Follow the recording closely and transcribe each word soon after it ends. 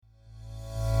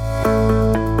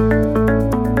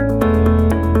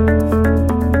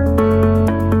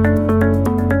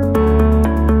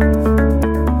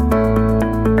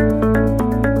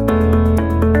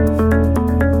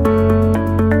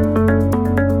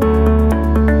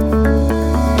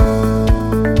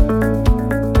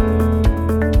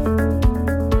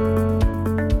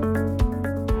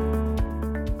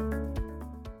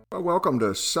welcome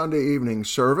to Sunday evening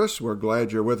service. We're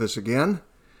glad you're with us again.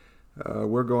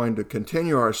 We're going to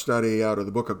continue our study out of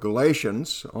the book of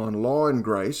Galatians on law and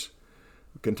grace,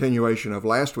 a continuation of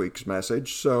last week's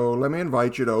message. So let me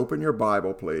invite you to open your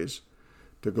Bible, please,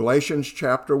 to Galatians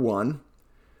chapter 1.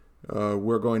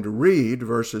 We're going to read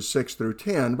verses 6 through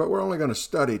 10, but we're only going to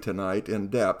study tonight in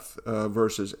depth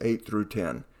verses 8 through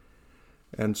 10.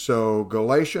 And so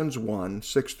Galatians 1,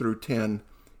 6 through 10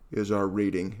 is our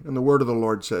reading. And the word of the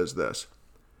Lord says this: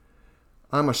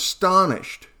 I'm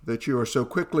astonished that you are so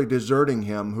quickly deserting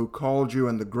him who called you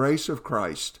in the grace of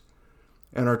Christ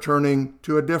and are turning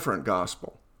to a different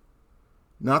gospel.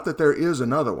 Not that there is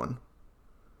another one,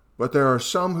 but there are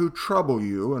some who trouble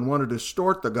you and want to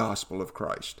distort the gospel of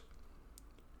Christ.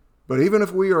 But even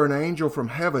if we or an angel from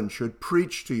heaven should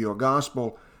preach to you a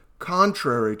gospel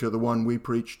contrary to the one we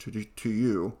preach to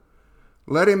you,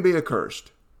 let him be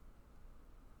accursed.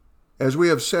 As we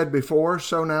have said before,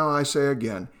 so now I say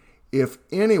again, if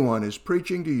anyone is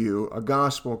preaching to you a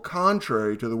gospel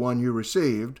contrary to the one you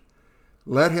received,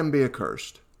 let him be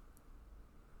accursed.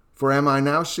 For am I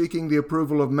now seeking the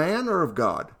approval of man or of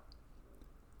God?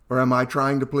 Or am I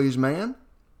trying to please man?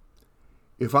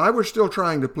 If I were still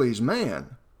trying to please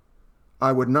man,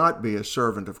 I would not be a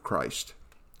servant of Christ.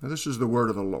 Now, this is the word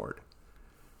of the Lord.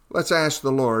 Let's ask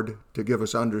the Lord to give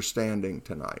us understanding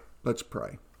tonight. Let's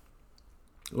pray.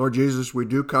 Lord Jesus, we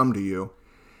do come to you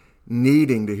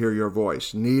needing to hear your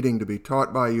voice, needing to be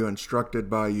taught by you, instructed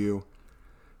by you.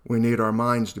 We need our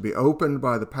minds to be opened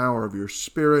by the power of your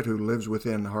Spirit who lives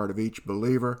within the heart of each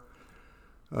believer.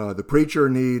 The preacher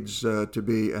needs to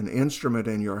be an instrument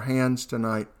in your hands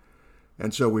tonight.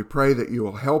 And so we pray that you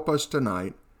will help us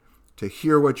tonight to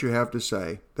hear what you have to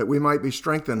say, that we might be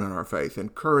strengthened in our faith,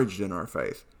 encouraged in our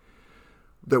faith,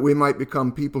 that we might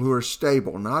become people who are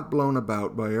stable, not blown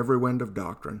about by every wind of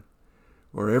doctrine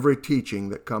or every teaching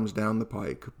that comes down the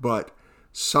pike, but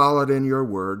solid in your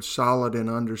word, solid in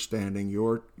understanding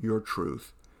your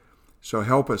truth. So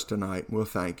help us tonight. We'll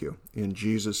thank you. In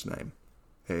Jesus' name,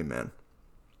 amen.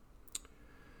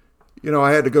 You know,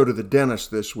 I had to go to the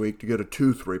dentist this week to get a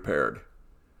tooth repaired.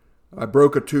 I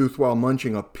broke a tooth while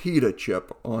munching a pita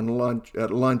chip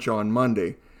at lunch on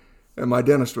Monday, and my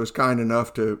dentist was kind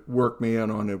enough to work me in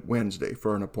on a Wednesday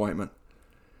for an appointment.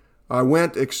 I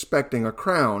went expecting a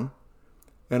crown,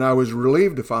 and I was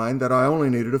relieved to find that I only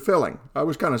needed a filling. I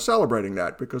was kind of celebrating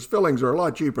that because fillings are a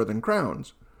lot cheaper than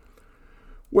crowns.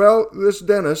 Well, this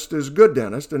dentist is a good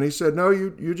dentist, and he said, no,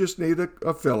 you just need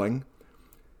a filling.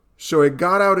 So he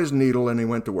got out his needle and he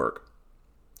went to work.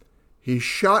 He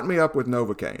shot me up with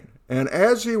Novocaine, and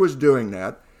as he was doing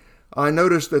that, I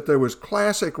noticed that there was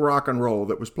classic rock and roll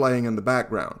that was playing in the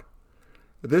background.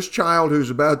 This child, who's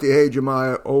about the age of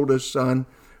my oldest son,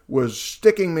 was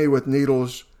sticking me with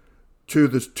needles to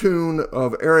the tune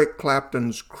of Eric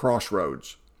Clapton's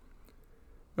Crossroads.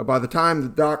 Now, by the time the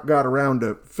doc got around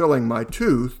to filling my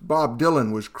tooth, Bob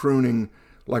Dylan was crooning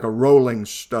like a rolling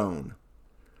stone.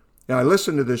 Now, I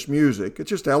listened to this music.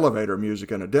 It's just elevator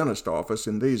music in a dentist office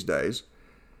in these days.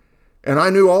 And I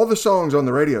knew all the songs on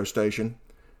the radio station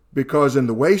because in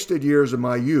the wasted years of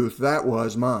my youth, that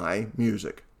was my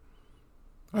music.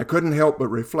 I couldn't help but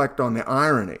reflect on the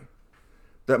irony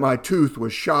that my tooth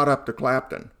was shot up to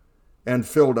Clapton and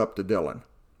filled up to Dylan.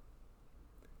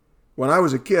 When I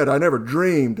was a kid, I never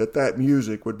dreamed that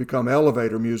music would become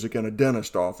elevator music in a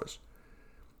dentist office.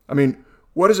 I mean,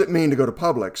 what does it mean to go to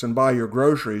Publix and buy your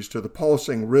groceries to the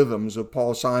pulsing rhythms of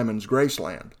Paul Simon's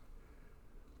Graceland?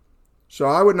 So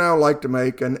I would now like to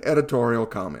make an editorial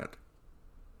comment.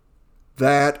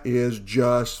 That is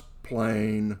just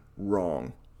plain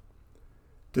wrong.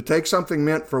 To take something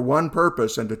meant for one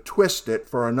purpose and to twist it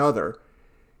for another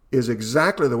is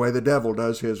exactly the way the devil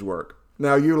does his work.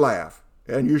 Now you laugh,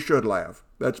 and you should laugh.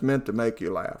 That's meant to make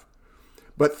you laugh.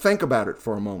 But think about it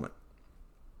for a moment.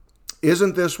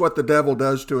 Isn't this what the devil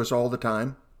does to us all the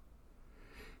time?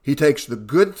 He takes the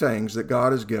good things that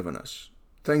God has given us,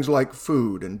 things like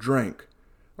food and drink,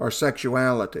 our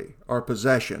sexuality, our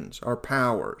possessions, our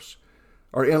powers,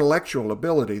 our intellectual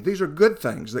ability. These are good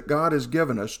things that God has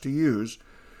given us to use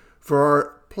for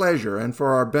our pleasure and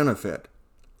for our benefit.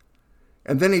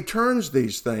 And then he turns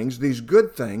these things, these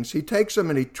good things, he takes them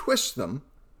and he twists them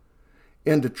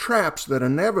into traps that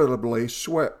inevitably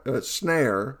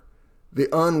snare the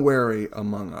unwary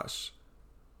among us.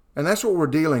 And that's what we're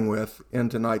dealing with in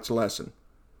tonight's lesson.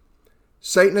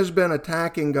 Satan has been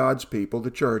attacking God's people, the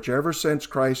church, ever since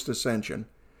Christ's ascension.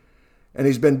 And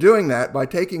he's been doing that by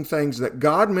taking things that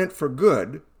God meant for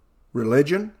good,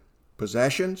 religion,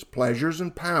 possessions, pleasures,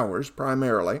 and powers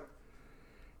primarily,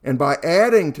 and by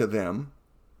adding to them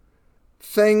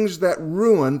things that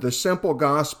ruin the simple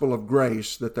gospel of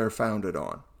grace that they're founded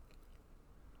on.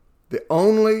 The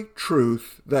only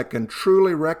truth that can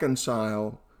truly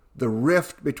reconcile the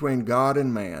rift between God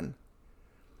and man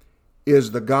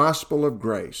is the gospel of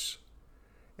grace.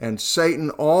 And Satan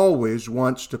always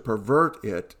wants to pervert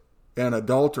it and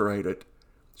adulterate it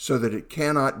so that it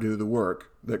cannot do the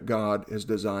work that God has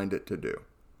designed it to do.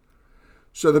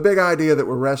 So the big idea that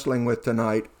we're wrestling with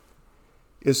tonight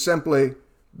is simply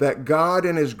that God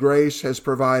in His grace has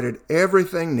provided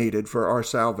everything needed for our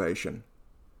salvation.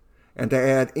 And to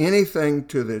add anything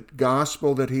to the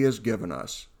gospel that He has given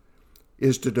us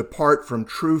is to depart from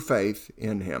true faith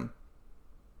in Him.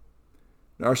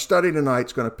 Now, our study tonight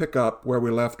is going to pick up where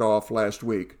we left off last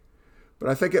week, but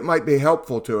I think it might be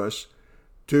helpful to us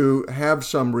to have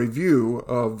some review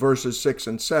of verses 6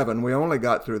 and 7. We only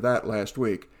got through that last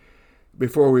week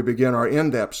before we begin our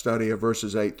in-depth study of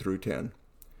verses 8 through 10.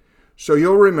 So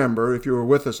you'll remember, if you were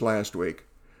with us last week,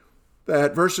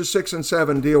 that verses 6 and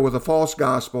 7 deal with a false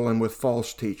gospel and with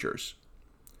false teachers.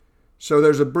 So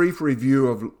there's a brief review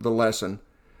of the lesson,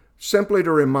 simply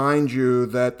to remind you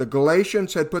that the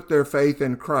Galatians had put their faith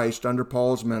in Christ under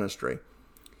Paul's ministry,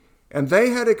 and they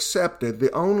had accepted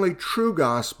the only true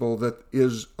gospel that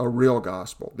is a real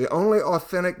gospel. The only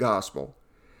authentic gospel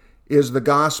is the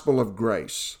gospel of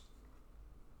grace.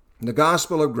 The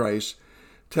gospel of grace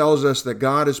tells us that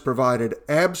God has provided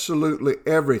absolutely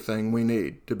everything we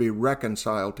need to be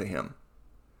reconciled to Him.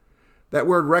 That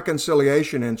word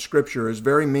reconciliation in Scripture is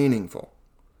very meaningful.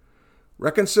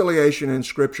 Reconciliation in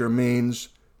Scripture means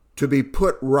to be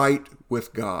put right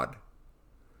with God,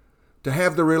 to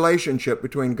have the relationship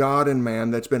between God and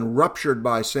man that's been ruptured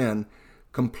by sin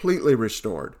completely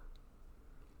restored.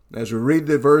 As we read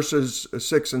the verses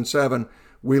 6 and 7,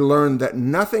 we learn that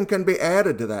nothing can be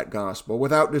added to that gospel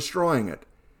without destroying it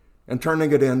and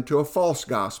turning it into a false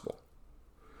gospel.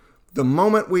 The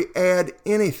moment we add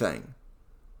anything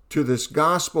to this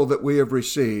gospel that we have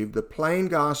received, the plain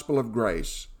gospel of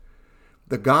grace,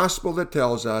 the gospel that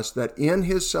tells us that in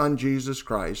His Son, Jesus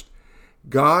Christ,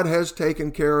 God has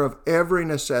taken care of every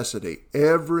necessity,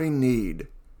 every need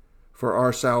for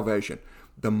our salvation.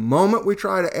 The moment we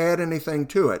try to add anything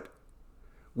to it,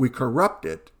 we corrupt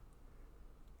it,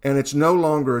 and it's no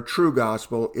longer a true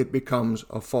gospel, it becomes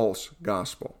a false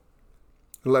gospel.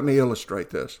 Let me illustrate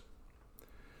this.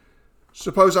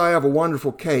 Suppose I have a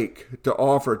wonderful cake to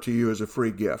offer to you as a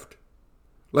free gift.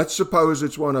 Let's suppose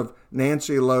it's one of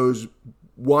Nancy Lowe's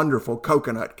wonderful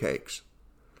coconut cakes.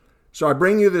 So I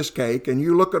bring you this cake and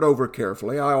you look it over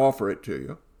carefully. I offer it to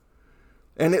you.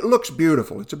 And it looks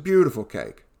beautiful. It's a beautiful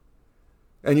cake.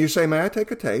 And you say, may I take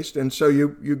a taste? And so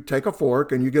you take a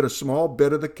fork and you get a small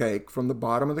bit of the cake from the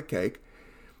bottom of the cake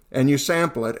and you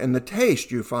sample it, and the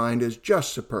taste you find is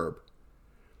just superb.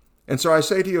 And so I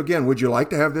say to you again, would you like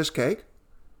to have this cake?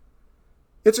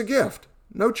 It's a gift,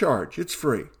 no charge, it's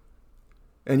free.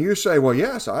 And you say, well,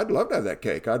 yes, I'd love to have that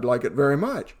cake. I'd like it very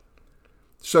much.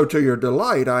 So to your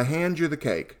delight, I hand you the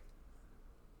cake.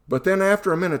 But then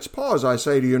after a minute's pause, I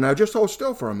say to you, now just hold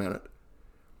still for a minute.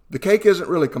 The cake isn't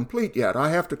really complete yet. I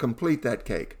have to complete that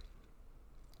cake.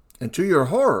 And to your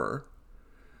horror,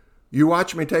 you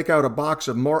watch me take out a box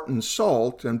of Morton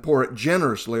salt and pour it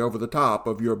generously over the top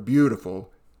of your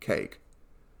beautiful cake.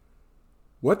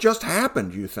 What just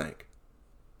happened, you think?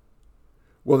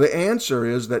 Well, the answer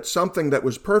is that something that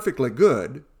was perfectly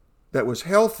good, that was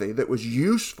healthy, that was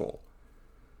useful,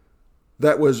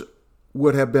 that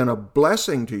would have been a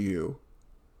blessing to you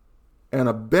and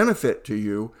a benefit to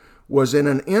you, was in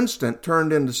an instant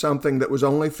turned into something that was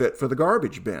only fit for the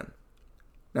garbage bin.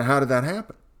 Now, how did that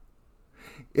happen?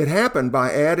 It happened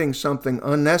by adding something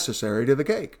unnecessary to the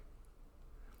cake.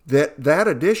 That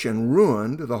addition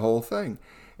ruined the whole thing.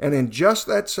 And in just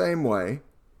that same way,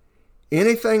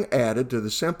 anything added to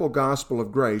the simple gospel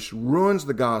of grace ruins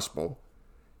the gospel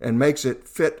and makes it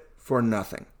fit for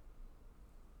nothing.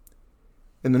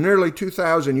 In the nearly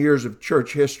 2,000 years of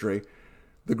church history,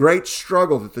 the great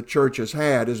struggle that the church has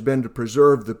had has been to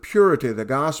preserve the purity of the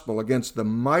gospel against the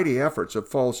mighty efforts of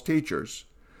false teachers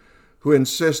who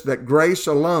insist that grace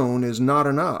alone is not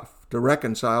enough to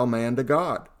reconcile man to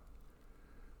God.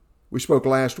 We spoke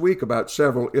last week about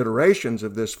several iterations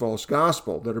of this false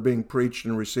gospel that are being preached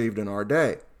and received in our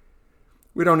day.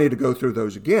 We don't need to go through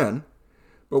those again,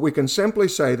 but we can simply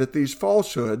say that these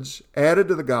falsehoods added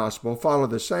to the gospel follow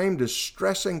the same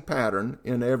distressing pattern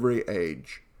in every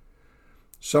age.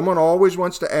 Someone always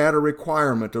wants to add a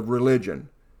requirement of religion,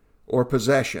 or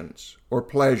possessions, or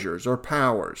pleasures, or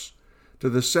powers to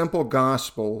the simple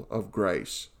gospel of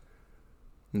grace.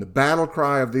 And the battle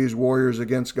cry of these warriors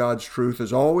against God's truth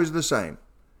is always the same.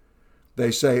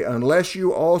 They say, unless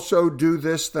you also do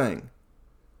this thing,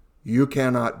 you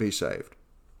cannot be saved.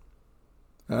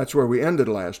 That's where we ended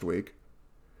last week.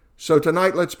 So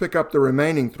tonight, let's pick up the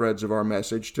remaining threads of our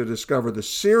message to discover the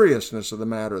seriousness of the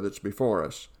matter that's before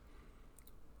us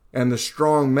and the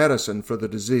strong medicine for the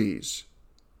disease.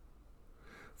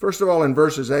 First of all, in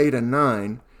verses 8 and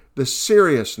 9, the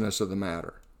seriousness of the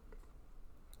matter.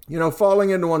 You know, falling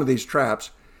into one of these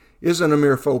traps isn't a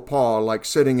mere faux pas like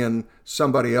sitting in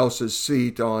somebody else's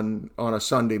seat on a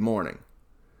Sunday morning.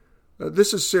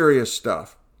 This is serious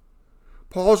stuff.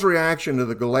 Paul's reaction to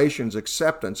the Galatians'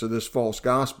 acceptance of this false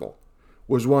gospel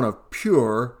was one of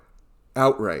pure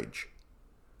outrage.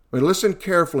 Listen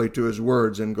carefully to his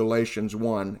words in Galatians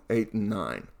 1, 8 and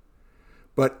 9.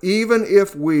 But even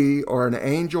if we or an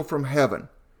angel from heaven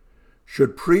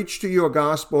should preach to you a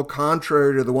gospel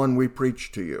contrary to the one we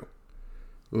preach to you,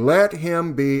 let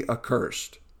him be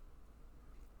accursed.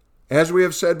 As we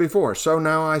have said before, so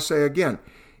now I say again,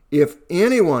 if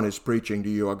anyone is preaching to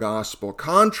you a gospel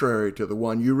contrary to the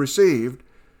one you received,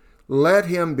 let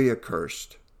him be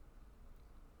accursed.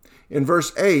 In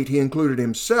verse 8, he included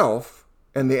himself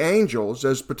and the angels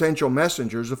as potential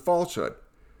messengers of falsehood.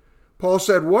 Paul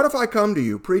said, what if I come to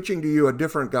you preaching to you a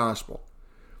different gospel?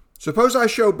 Suppose I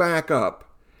show back up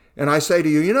and I say to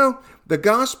you, you know, the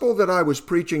gospel that I was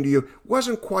preaching to you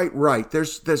wasn't quite right.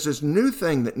 There's this new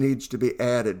thing that needs to be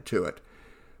added to it.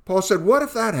 Paul said, what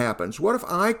if that happens? What if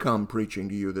I come preaching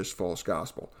to you this false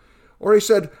gospel? Or he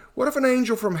said, what if an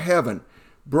angel from heaven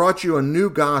brought you a new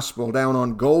gospel down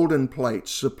on golden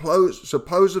plates,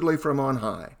 supposedly from on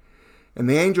high? And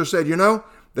the angel said, you know,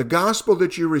 the gospel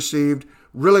that you received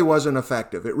really wasn't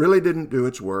effective. It really didn't do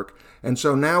its work. And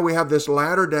so now we have this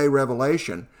latter-day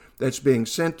revelation that's being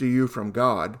sent to you from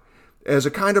God as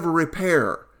a kind of a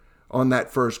repair on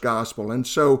that first gospel. And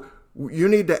so you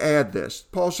need to add this.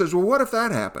 Paul says, well, what if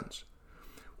that happens?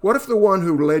 What if the one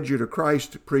who led you to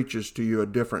Christ preaches to you a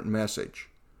different message?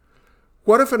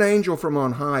 What if an angel from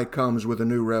on high comes with a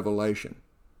new revelation?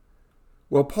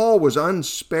 Well, Paul was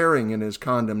unsparing in his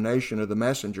condemnation of the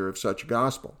messenger of such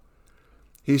gospel.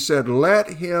 He said,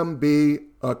 let him be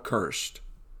accursed.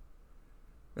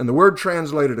 And the word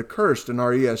translated accursed in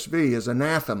our ESV is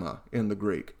anathema in the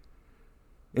Greek.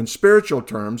 In spiritual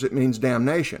terms, it means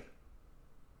damnation.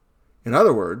 In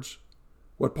other words,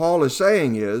 what Paul is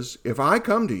saying is, if I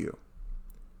come to you,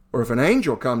 or if an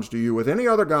angel comes to you with any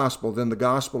other gospel than the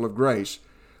gospel of grace,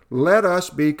 let us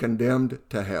be condemned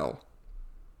to hell.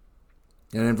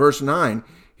 And in verse 9,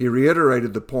 he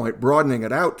reiterated the point, broadening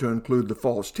it out to include the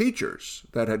false teachers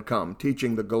that had come,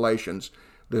 teaching the Galatians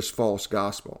this false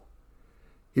gospel.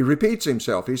 He repeats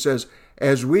himself. He says,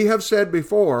 as we have said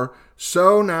before,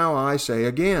 so now I say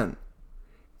again.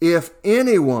 If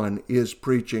anyone is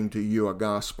preaching to you a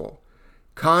gospel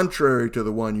contrary to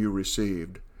the one you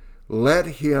received, let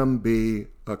him be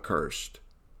accursed.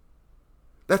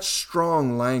 That's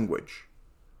strong language.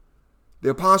 The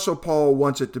Apostle Paul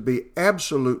wants it to be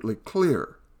absolutely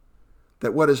clear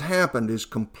that what has happened is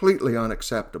completely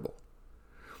unacceptable.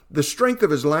 The strength of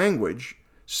his language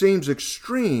seems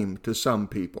extreme to some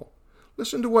people.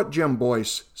 Listen to what Jim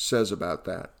Boyce says about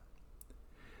that.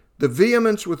 The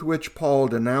vehemence with which Paul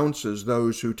denounces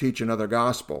those who teach another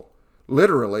gospel,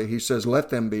 literally, he says, let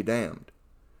them be damned.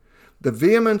 The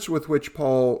vehemence with which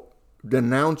Paul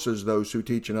denounces those who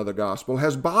teach another gospel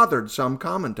has bothered some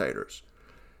commentators,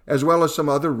 as well as some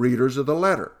other readers of the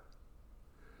letter.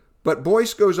 But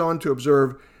Boyce goes on to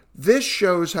observe, this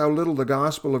shows how little the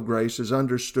gospel of grace is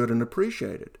understood and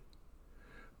appreciated.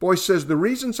 Boyce says the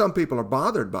reason some people are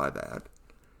bothered by that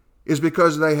is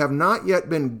because they have not yet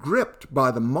been gripped by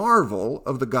the marvel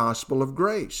of the gospel of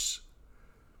grace.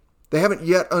 They haven't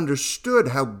yet understood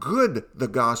how good the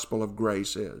gospel of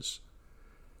grace is,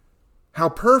 how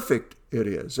perfect it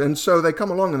is. And so they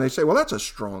come along and they say, well, that's a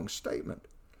strong statement.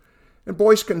 And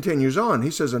Boyce continues on.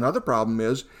 He says another problem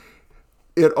is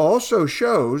it also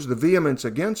shows, the vehemence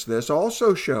against this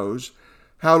also shows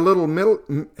how little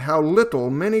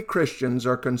many Christians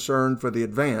are concerned for the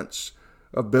advance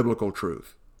of biblical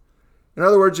truth. In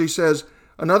other words, he says,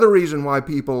 another reason why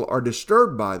people are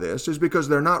disturbed by this is because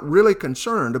they're not really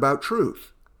concerned about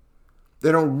truth. They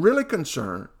are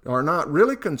not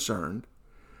really concerned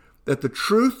that the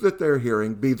truth that they're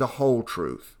hearing be the whole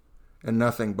truth and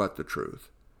nothing but the truth.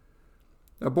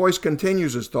 Now, Boyce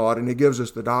continues his thought, and he gives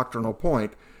us the doctrinal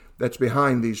point that's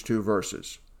behind these two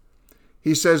verses.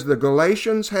 He says the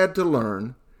Galatians had to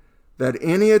learn that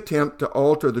any attempt to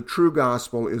alter the true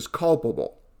gospel is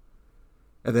culpable,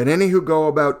 and that any who go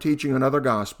about teaching another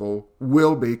gospel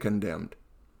will be condemned.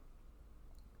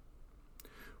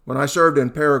 When I served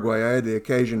in Paraguay, I had the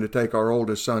occasion to take our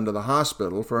oldest son to the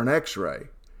hospital for an x-ray.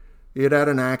 He had had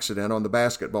an accident on the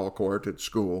basketball court at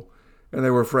school, and they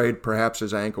were afraid perhaps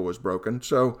his ankle was broken,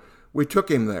 so we took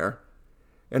him there.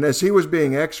 And as he was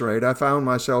being x-rayed, I found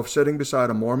myself sitting beside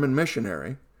a Mormon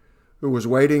missionary who was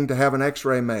waiting to have an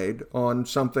x-ray made on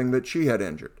something that she had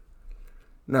injured.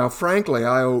 Now, frankly,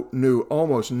 I knew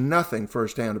almost nothing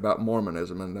firsthand about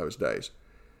Mormonism in those days.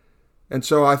 And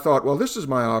so I thought, well, this is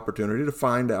my opportunity to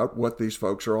find out what these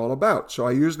folks are all about. So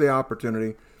I used the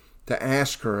opportunity to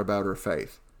ask her about her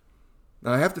faith.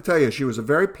 Now, I have to tell you, she was a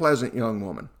very pleasant young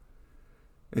woman.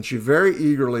 And she very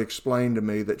eagerly explained to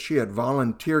me that she had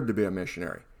volunteered to be a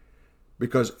missionary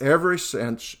because ever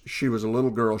since she was a little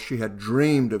girl, she had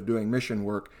dreamed of doing mission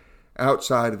work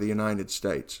outside of the United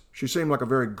States. She seemed like a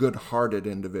very good-hearted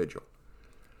individual.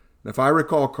 And if I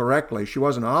recall correctly, she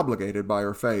wasn't obligated by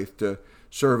her faith to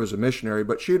serve as a missionary,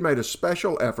 but she had made a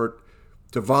special effort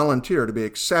to volunteer to be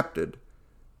accepted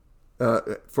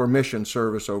for mission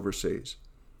service overseas.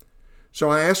 So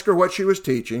I asked her what she was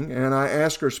teaching, and I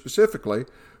asked her specifically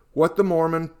what the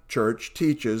Mormon Church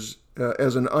teaches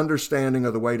as an understanding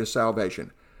of the way to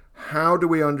salvation. How do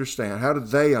we understand? How do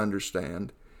they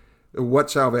understand what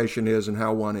salvation is and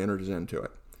how one enters into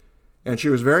it? And she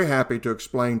was very happy to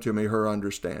explain to me her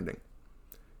understanding.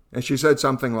 And she said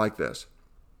something like this.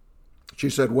 She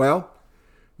said, well,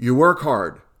 you work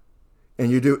hard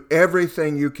and you do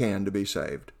everything you can to be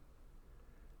saved.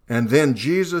 And then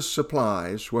Jesus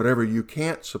supplies whatever you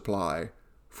can't supply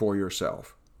for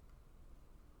yourself.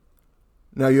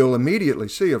 Now you'll immediately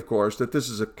see, of course, that this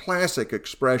is a classic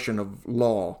expression of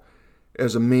law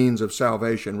as a means of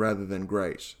salvation rather than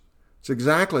grace. It's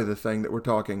exactly the thing that we're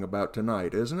talking about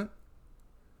tonight, isn't it?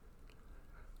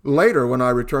 Later, when I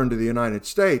returned to the United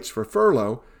States for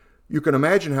furlough, you can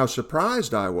imagine how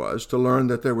surprised I was to learn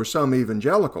that there were some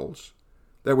evangelicals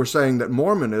that were saying that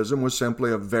Mormonism was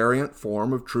simply a variant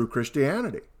form of true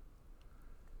Christianity.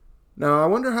 Now, I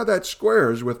wonder how that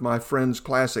squares with my friend's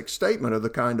classic statement of the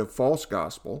kind of false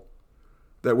gospel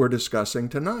that we're discussing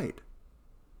tonight.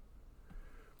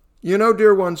 You know,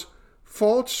 dear ones,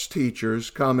 false teachers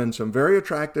come in some very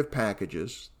attractive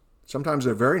packages. Sometimes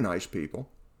they're very nice people.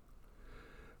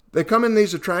 They come in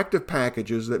these attractive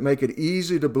packages that make it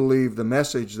easy to believe the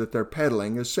message that they're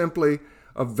peddling is simply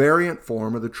a variant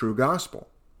form of the true gospel.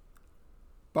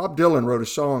 Bob Dylan wrote a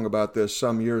song about this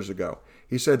some years ago.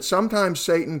 He said, sometimes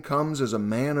Satan comes as a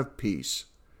man of peace.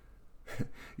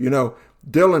 You know,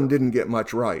 Dylan didn't get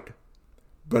much right,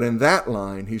 but in that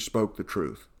line he spoke the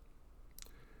truth.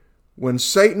 When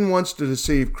Satan wants to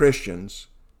deceive Christians,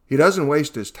 he doesn't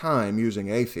waste his time using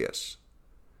atheists.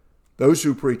 Those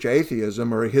who preach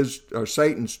atheism are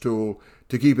Satan's tool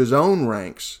to keep his own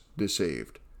ranks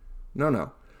deceived.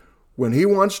 No. When he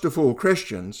wants to fool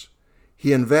Christians,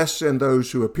 he invests in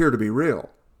those who appear to be real,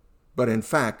 but in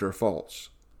fact are false.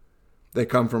 They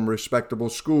come from respectable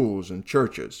schools and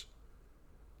churches.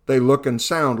 They look and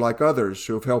sound like others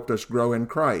who have helped us grow in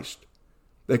Christ.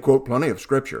 They quote plenty of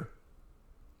Scripture.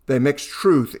 They mix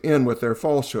truth in with their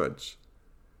falsehoods.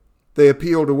 They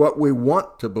appeal to what we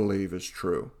want to believe is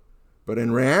true. But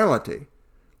in reality,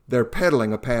 they're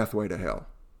peddling a pathway to hell.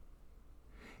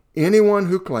 Anyone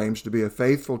who claims to be a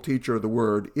faithful teacher of the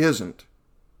Word isn't.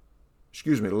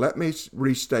 Let me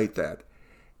restate that.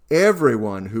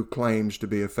 Everyone who claims to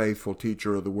be a faithful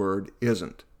teacher of the Word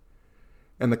isn't.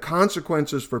 And the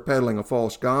consequences for peddling a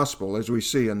false gospel, as we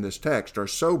see in this text, are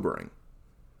sobering.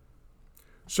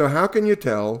 So how can you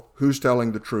tell who's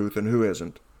telling the truth and who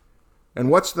isn't?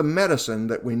 And what's the medicine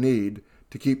that we need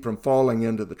to keep from falling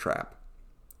into the trap?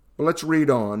 Well, let's read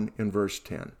on in verse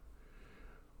 10.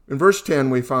 In verse 10,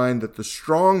 we find that the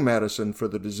strong medicine for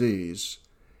the disease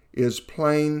is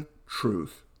plain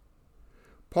truth.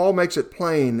 Paul makes it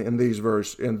plain in this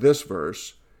verse,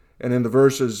 and in the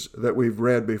verses that we've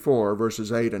read before,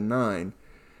 verses 8 and 9,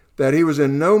 that he was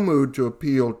in no mood to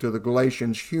appeal to the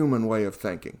Galatians' human way of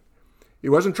thinking. He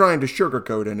wasn't trying to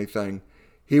sugarcoat anything.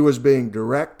 He was being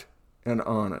direct and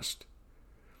honest.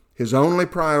 His only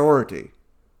priority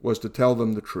was to tell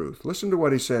them the truth. Listen to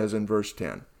what he says in verse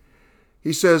 10.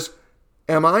 He says,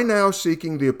 am I now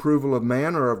seeking the approval of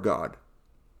man or of God?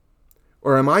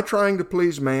 Or am I trying to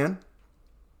please man?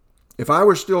 If I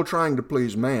were still trying to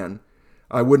please man,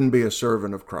 I wouldn't be a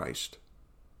servant of Christ.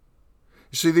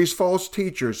 You see, these false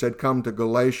teachers had come to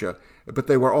Galatia, but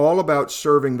they were all about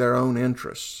serving their own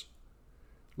interests.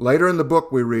 Later in the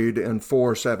book we read in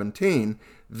 4:17,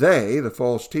 they, the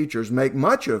false teachers, make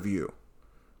much of you,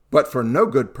 but for no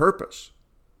good purpose.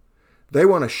 They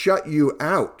want to shut you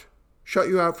out. Shut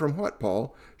you out from what,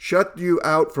 Paul? Shut you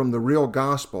out from the real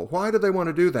gospel. Why do they want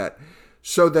to do that?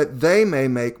 so that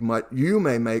you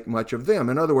may make much of them.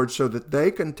 In other words, so that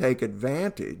they can take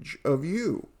advantage of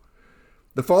you.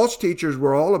 The false teachers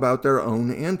were all about their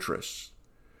own interests.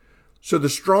 So the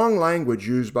strong language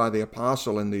used by the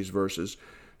apostle in these verses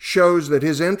shows that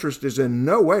his interest is in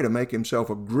no way to make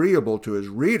himself agreeable to his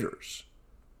readers.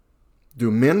 Do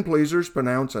men-pleasers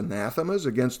pronounce anathemas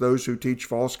against those who teach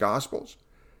false gospels?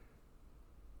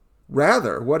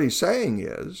 Rather, what he's saying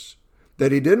is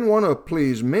that he didn't want to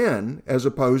please men as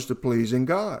opposed to pleasing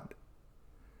God.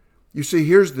 You see,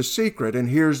 here's the secret, and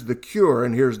here's the cure,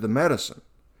 and here's the medicine.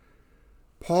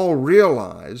 Paul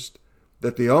realized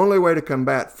that the only way to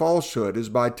combat falsehood is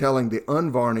by telling the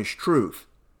unvarnished truth,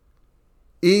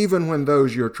 even when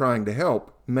those you're trying to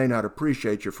help may not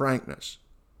appreciate your frankness.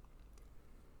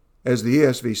 As the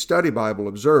ESV Study Bible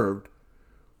observed,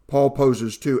 Paul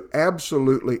poses two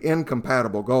absolutely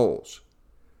incompatible goals: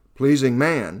 pleasing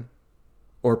man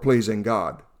or pleasing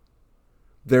God.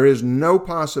 There is no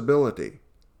possibility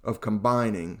of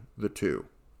combining the two.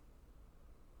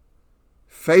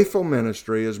 Faithful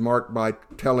ministry is marked by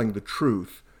telling the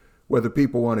truth, whether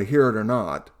people want to hear it or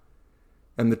not,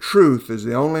 and the truth is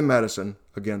the only medicine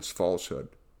against falsehood.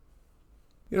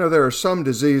 You know, there are some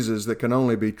diseases that can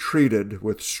only be treated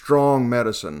with strong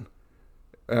medicine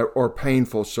or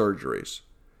painful surgeries.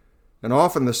 And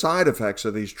often the side effects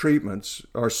of these treatments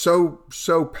are so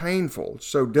painful,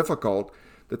 so difficult,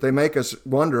 that they make us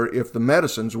wonder if the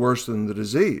medicine's worse than the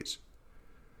disease.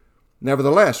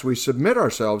 Nevertheless, we submit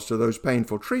ourselves to those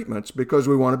painful treatments because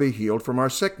we want to be healed from our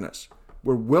sickness.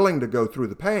 We're willing to go through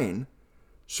the pain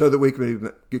so that we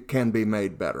can be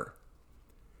made better.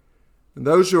 And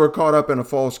those who are caught up in a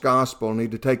false gospel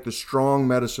need to take the strong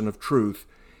medicine of truth,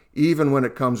 even when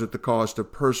it comes at the cost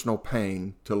of personal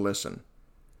pain, to listen.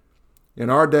 In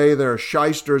our day, there are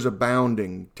shysters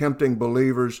abounding, tempting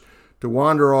believers to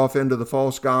wander off into the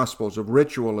false gospels of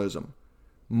ritualism,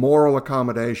 moral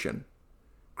accommodation,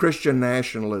 Christian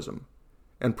nationalism,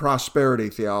 and prosperity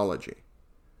theology.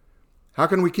 How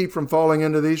can we keep from falling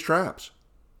into these traps?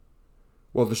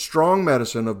 Well, the strong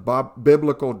medicine of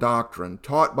biblical doctrine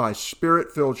taught by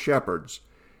Spirit-filled shepherds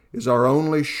is our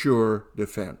only sure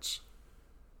defense.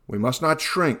 We must not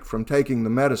shrink from taking the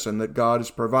medicine that God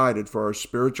has provided for our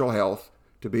spiritual health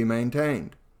to be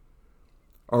maintained.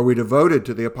 Are we devoted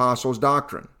to the apostles'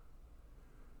 doctrine?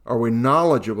 Are we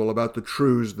knowledgeable about the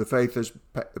truths of faith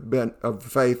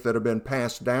that have been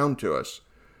passed down to us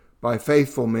by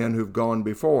faithful men who've gone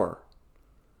before?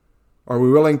 Are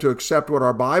we willing to accept what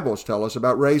our Bibles tell us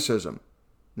about racism,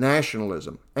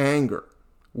 nationalism, anger,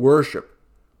 worship,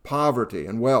 poverty,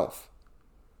 and wealth?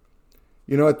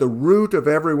 You know, at the root of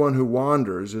everyone who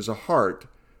wanders is a heart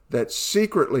that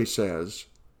secretly says,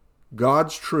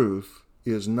 God's truth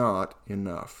is not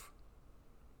enough.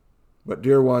 But,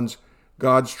 dear ones,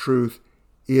 God's truth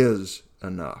is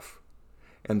enough.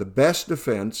 And the best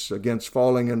defense against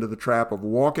falling into the trap of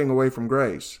walking away from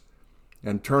grace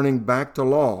and turning back to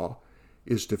law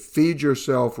is to feed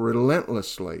yourself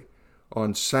relentlessly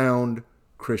on sound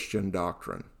Christian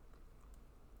doctrine.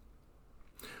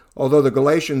 Although the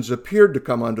Galatians appeared to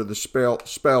come under the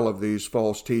spell of these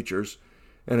false teachers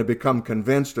and had become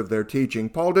convinced of their teaching,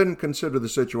 Paul didn't consider the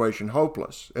situation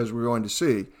hopeless, as we're going to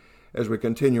see as we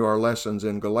continue our lessons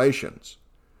in Galatians.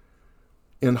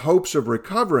 In hopes of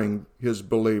recovering his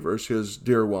believers, his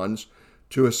dear ones,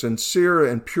 to a sincere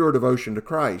and pure devotion to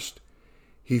Christ,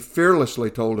 he fearlessly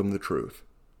told them the truth.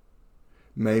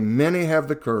 May many have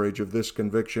the courage of this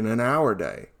conviction in our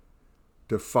day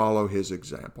to follow his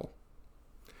example.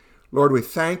 Lord, we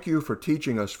thank you for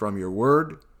teaching us from your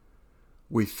word.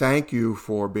 We thank you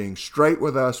for being straight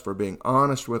with us, for being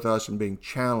honest with us, and being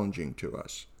challenging to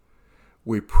us.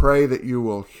 We pray that you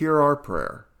will hear our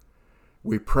prayer.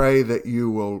 We pray that you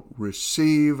will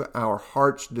receive our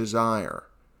heart's desire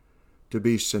to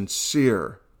be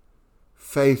sincere,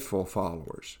 faithful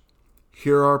followers.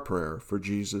 Hear our prayer for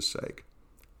Jesus' sake.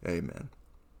 Amen.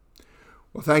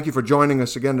 Well, thank you for joining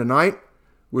us again tonight.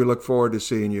 We look forward to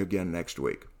seeing you again next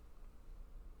week.